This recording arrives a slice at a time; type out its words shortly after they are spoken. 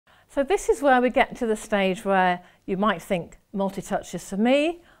So this is where we get to the stage where you might think multi-touch is for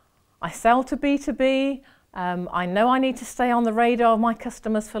me. I sell to B2B. I know I need to stay on the radar of my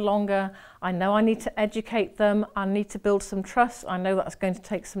customers for longer. I know I need to educate them. I need to build some trust. I know that's going to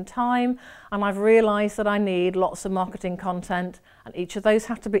take some time. And I've realized that I need lots of marketing content, and each of those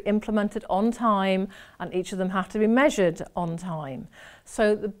have to be implemented on time, and each of them have to be measured on time.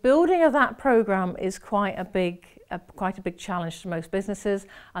 So the building of that program is quite a big challenge to most businesses,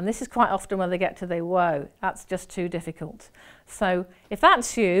 and this is quite often where they get to whoa, that's just too difficult. So if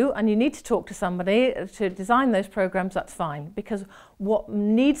that's you and you need to talk to somebody to design those programs, that's fine, because what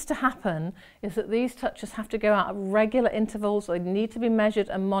needs to happen is that these touches have to go out at regular intervals. They need to be measured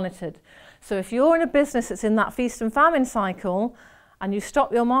and monitored. So if you're in a business that's in that feast and famine cycle and you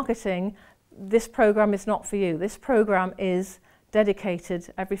stop your marketing, this program is not for you. This program is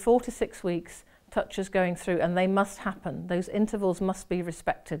dedicated every 4 to 6 weeks, touches going through, and they must happen. Those intervals must be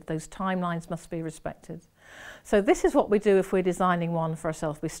respected. Those timelines must be respected. So this is what we do if we're designing one for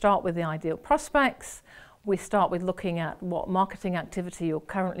ourselves. We start with the ideal prospects. We start with looking at what marketing activity you're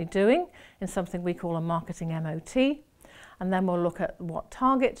currently doing in something we call a marketing MOT. And then we'll look at what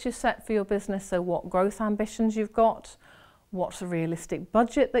targets you set for your business, so what growth ambitions you've got, what's a realistic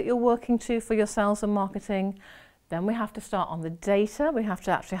budget that you're working to for your sales and marketing. Then we have to start on the data. We have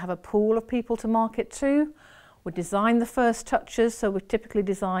to actually have a pool of people to market to. We design the first touches, so we typically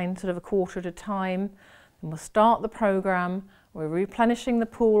design sort of a quarter at a time. And we'll start the program. We're replenishing the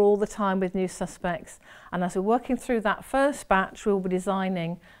pool all the time with new suspects. And as we're working through that first batch, we'll be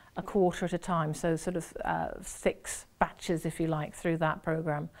designing a quarter at a time, so sort of 6 batches, if you like, through that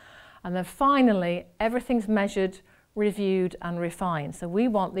program. And then finally, everything's measured, reviewed and refined. So we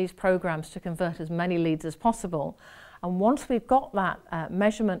want these programs to convert as many leads as possible. And once we've got that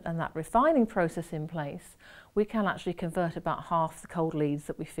measurement and that refining process in place, we can actually convert about half the cold leads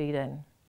that we feed in.